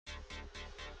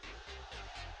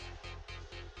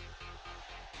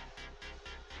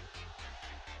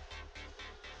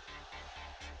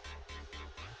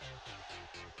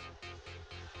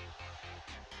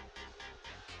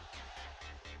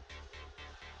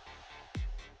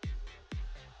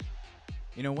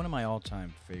You know, one of my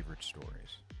all-time favorite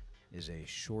stories is a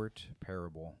short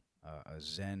parable, a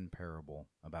Zen parable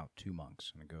about two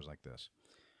monks, and it goes like this.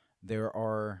 There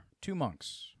are two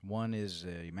monks. One is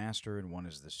a master and one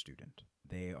is the student.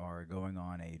 They are going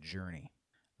on a journey.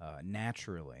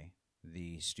 Naturally,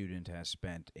 the student has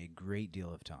spent a great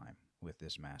deal of time with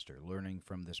this master, learning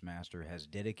from this master, has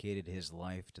dedicated his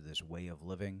life to this way of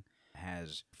living,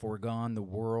 has foregone the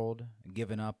world,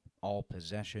 given up all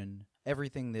possession,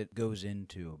 everything that goes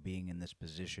into being in this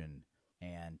position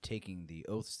and taking the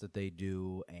oaths that they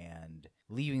do and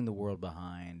leaving the world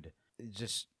behind.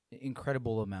 Just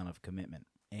incredible amount of commitment,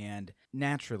 and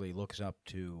naturally looks up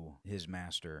to his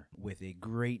master with a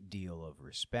great deal of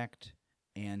respect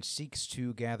and seeks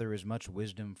to gather as much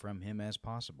wisdom from him as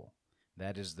possible.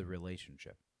 That is the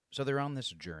relationship. So they're on this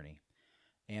journey,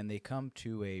 and they come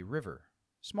to a river,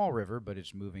 small river, but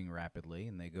it's moving rapidly,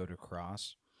 and they go to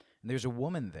cross, and there's a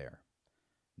woman there.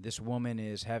 This woman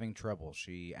is having trouble.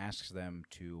 She asks them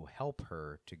to help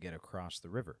her to get across the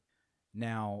river.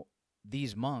 Now,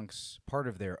 these monks, part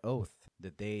of their oath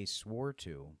that they swore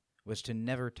to was to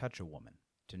never touch a woman,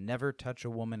 to never touch a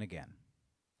woman again.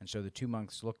 And so the two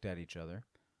monks looked at each other,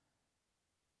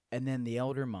 and then the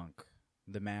elder monk,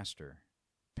 the master,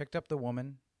 picked up the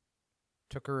woman,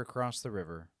 took her across the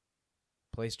river,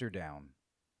 placed her down,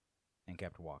 and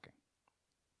kept walking.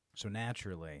 So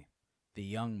naturally, the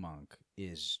young monk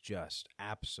is just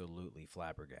absolutely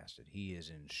flabbergasted. He is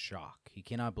in shock. He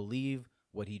cannot believe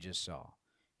what he just saw.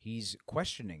 He's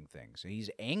questioning things. He's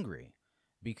angry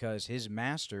because his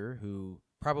master, who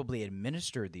probably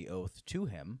administered the oath to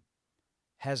him,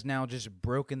 has now just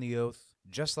broken the oath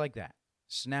just like that.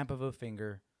 Snap of a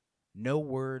finger, no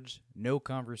words, no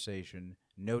conversation,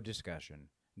 no discussion,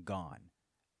 gone.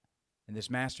 And this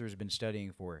master has been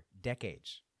studying for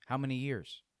decades. How many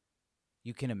years?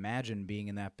 You can imagine being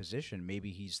in that position. Maybe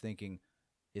he's thinking,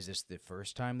 is this the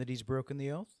first time that he's broken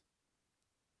the oath?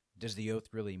 Does the oath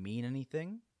really mean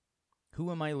anything?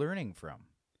 Who am I learning from?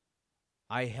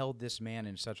 I held this man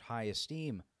in such high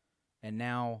esteem, and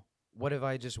now what have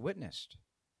I just witnessed?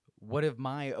 What of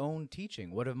my own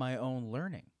teaching? What of my own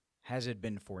learning? Has it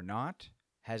been for naught?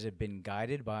 Has it been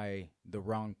guided by the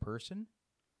wrong person?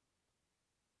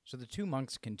 So the two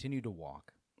monks continue to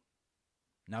walk.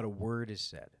 Not a word is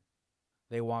said.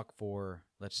 They walk for,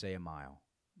 let's say, a mile,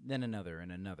 then another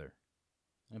and another.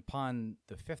 And upon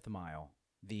the fifth mile,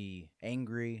 the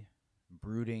angry,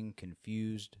 brooding,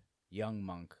 confused young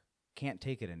monk can't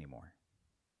take it anymore.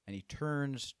 And he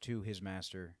turns to his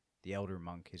master, the elder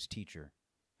monk, his teacher,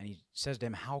 and he says to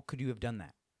him, "How could you have done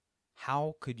that?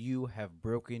 How could you have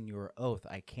broken your oath?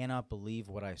 I cannot believe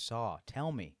what I saw.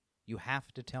 Tell me. You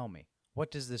have to tell me. What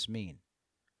does this mean?"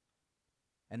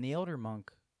 And the elder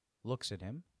monk looks at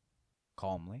him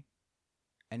calmly,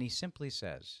 and he simply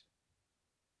says,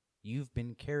 "You've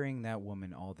been carrying that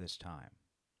woman all this time.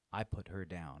 I put her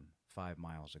down 5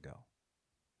 miles ago.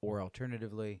 Or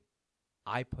alternatively,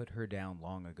 I put her down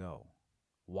long ago.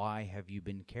 Why have you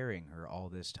been carrying her all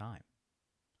this time?"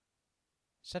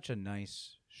 Such a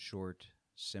nice, short,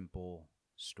 simple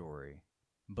story,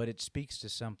 but it speaks to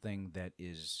something that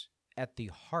is at the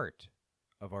heart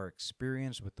of our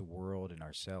experience with the world and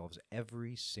ourselves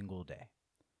every single day.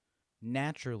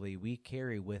 Naturally, we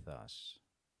carry with us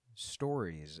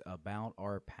stories about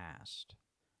our past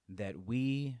that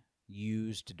we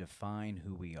use to define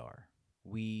who we are.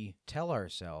 We tell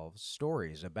ourselves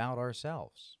stories about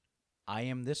ourselves. I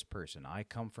am this person. I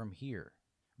come from here.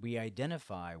 We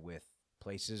identify with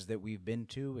places that we've been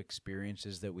to,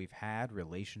 experiences that we've had,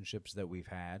 relationships that we've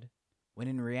had, when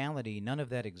in reality, none of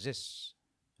that exists,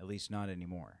 at least not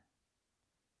anymore.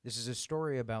 This is a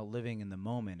story about living in the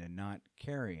moment and not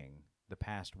carrying the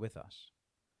past with us.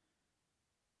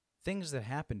 Things that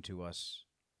happen to us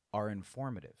are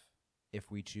informative if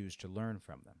we choose to learn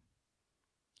from them.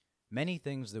 Many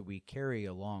things that we carry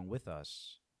along with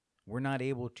us, we're not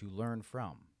able to learn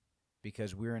from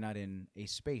because we're not in a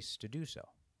space to do so.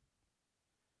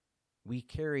 We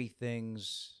carry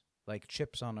things like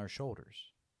chips on our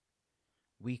shoulders.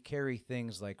 We carry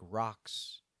things like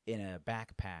rocks in a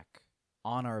backpack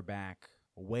on our back,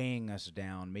 weighing us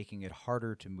down, making it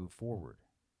harder to move forward.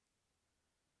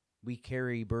 We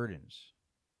carry burdens.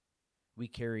 We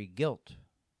carry guilt.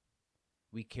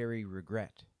 We carry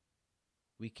regret.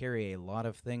 We carry a lot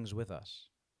of things with us,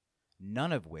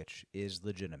 none of which is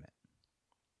legitimate.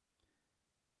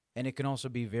 And it can also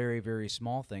be very, very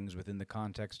small things within the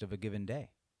context of a given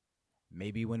day.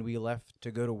 Maybe when we left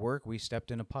to go to work, we stepped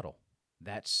in a puddle.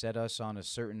 That set us on a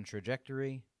certain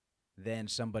trajectory. Then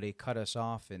somebody cut us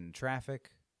off in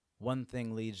traffic. One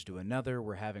thing leads to another.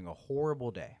 We're having a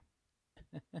horrible day.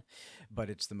 But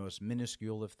it's the most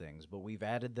minuscule of things, but we've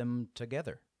added them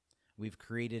together. We've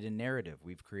created a narrative,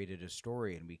 we've created a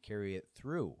story, and we carry it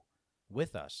through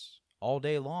with us all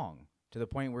day long to the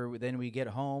point where then we get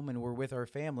home and we're with our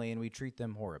family and we treat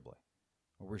them horribly,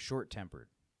 or we're short-tempered.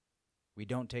 We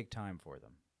don't take time for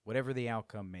them, whatever the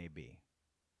outcome may be.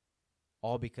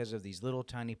 All because of these little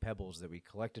tiny pebbles that we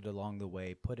collected along the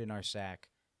way, put in our sack,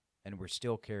 and we're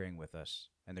still carrying with us,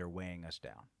 and they're weighing us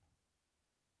down.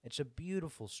 It's a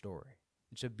beautiful story.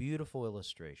 It's a beautiful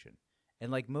illustration.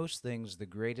 And like most things, the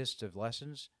greatest of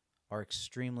lessons are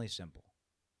extremely simple.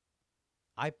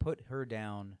 I put her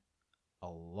down a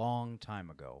long time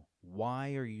ago.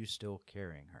 Why are you still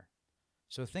carrying her?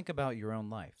 So think about your own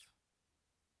life.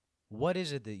 What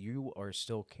is it that you are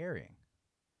still carrying?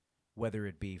 Whether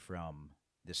it be from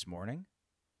this morning,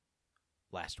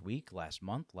 last week, last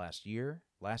month, last year,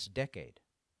 last decade.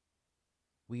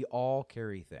 We all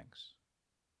carry things.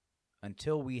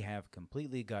 Until we have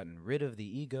completely gotten rid of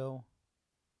the ego,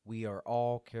 we are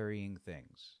all carrying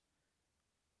things.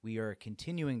 We are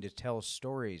continuing to tell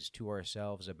stories to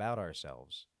ourselves about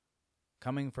ourselves,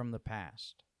 coming from the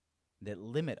past, that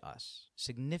limit us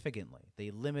significantly.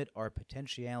 They limit our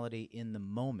potentiality in the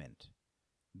moment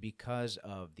because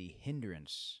of the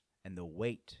hindrance and the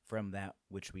weight from that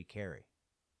which we carry.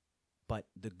 But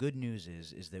the good news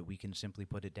is that we can simply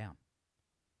put it down.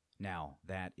 Now,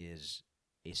 that is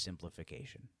a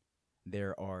simplification.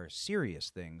 There are serious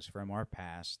things from our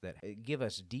past that give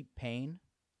us deep pain,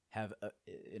 have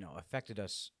affected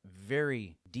us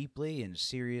very deeply and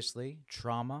seriously,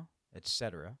 trauma,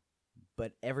 etc.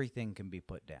 But everything can be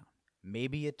put down.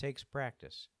 Maybe it takes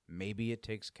practice. Maybe it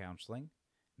takes counseling.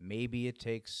 Maybe it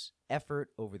takes effort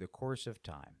over the course of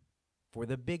time for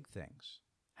the big things.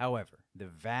 However, the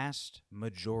vast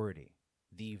majority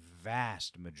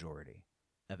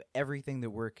of everything that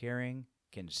we're carrying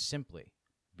can simply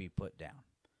be put down.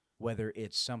 Whether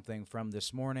it's something from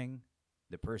this morning,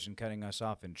 the person cutting us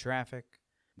off in traffic,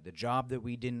 the job that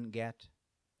we didn't get,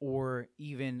 or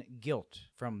even guilt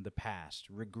from the past,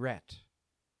 regret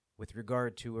with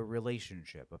regard to a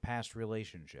relationship, a past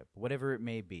relationship, whatever it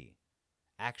may be,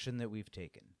 action that we've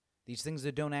taken. These things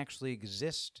that don't actually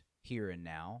exist here and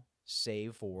now,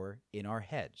 save for in our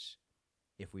heads.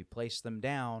 If we place them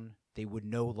down, they would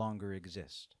no longer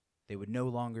exist. They would no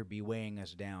longer be weighing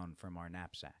us down from our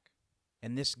knapsack.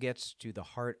 And this gets to the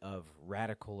heart of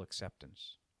radical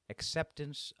acceptance.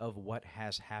 Acceptance of what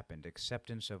has happened,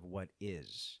 acceptance of what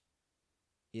is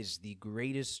the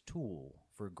greatest tool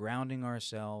for grounding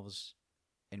ourselves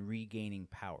and regaining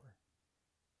power.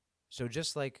 So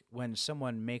just like when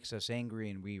someone makes us angry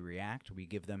and we react, we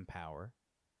give them power.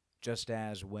 Just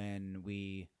as when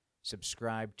we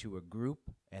subscribe to a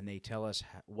group and they tell us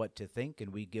what to think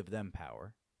and we give them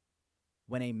power.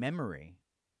 When a memory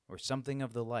or something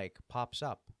of the like pops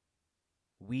up,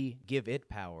 we give it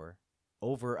power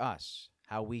over us,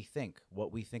 how we think,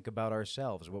 what we think about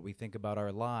ourselves, what we think about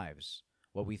our lives,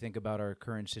 what we think about our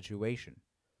current situation,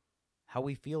 how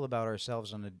we feel about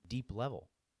ourselves on a deep level.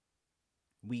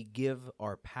 We give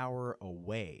our power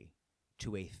away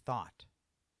to a thought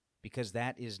because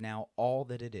that is now all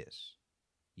that it is.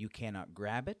 You cannot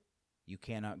grab it. You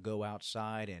cannot go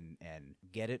outside and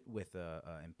get it with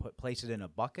and place it in a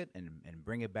bucket and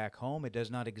bring it back home. It does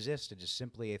not exist. It is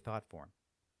simply a thought form,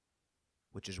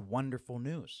 which is wonderful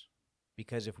news.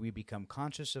 Because if we become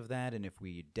conscious of that and if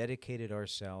we dedicated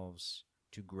ourselves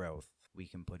to growth, we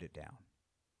can put it down.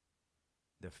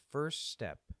 The first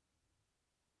step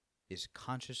is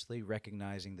consciously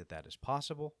recognizing that that is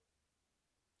possible,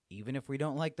 even if we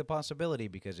don't like the possibility,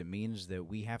 because it means that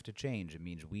we have to change. It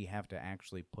means we have to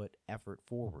actually put effort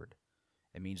forward.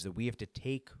 It means that we have to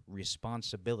take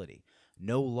responsibility.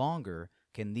 No longer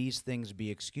can these things be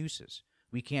excuses.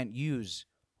 We can't use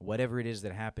whatever it is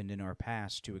that happened in our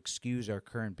past to excuse our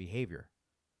current behavior.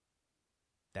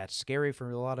 That's scary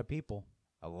for a lot of people.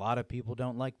 A lot of people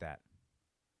don't like that.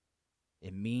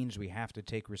 It means we have to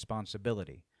take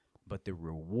responsibility, but the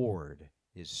reward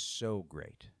is so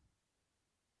great.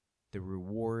 The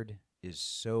reward is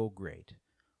so great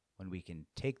when we can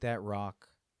take that rock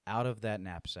out of that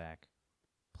knapsack,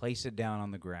 place it down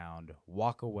on the ground,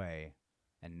 walk away,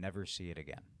 and never see it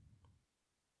again.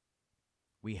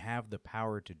 We have the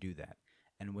power to do that.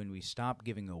 And when we stop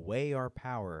giving away our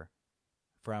power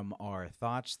from our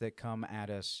thoughts that come at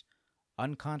us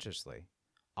unconsciously,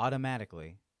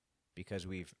 automatically, because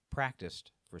we've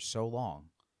practiced for so long,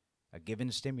 a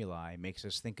given stimuli makes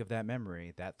us think of that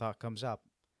memory, that thought comes up,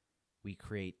 we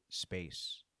create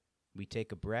space. We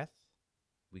take a breath,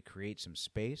 we create some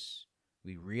space,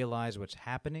 we realize what's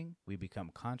happening, we become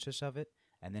conscious of it,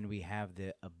 and then we have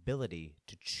the ability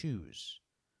to choose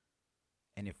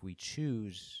And if we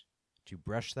choose to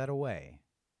brush that away,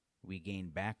 we gain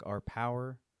back our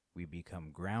power, we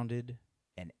become grounded,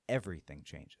 and everything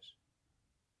changes.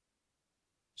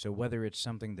 So whether it's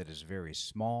something that is very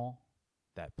small,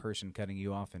 that person cutting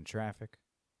you off in traffic,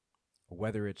 or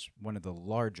whether it's one of the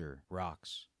larger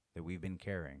rocks that we've been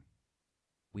carrying,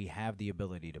 we have the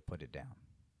ability to put it down.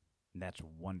 And that's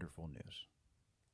wonderful news.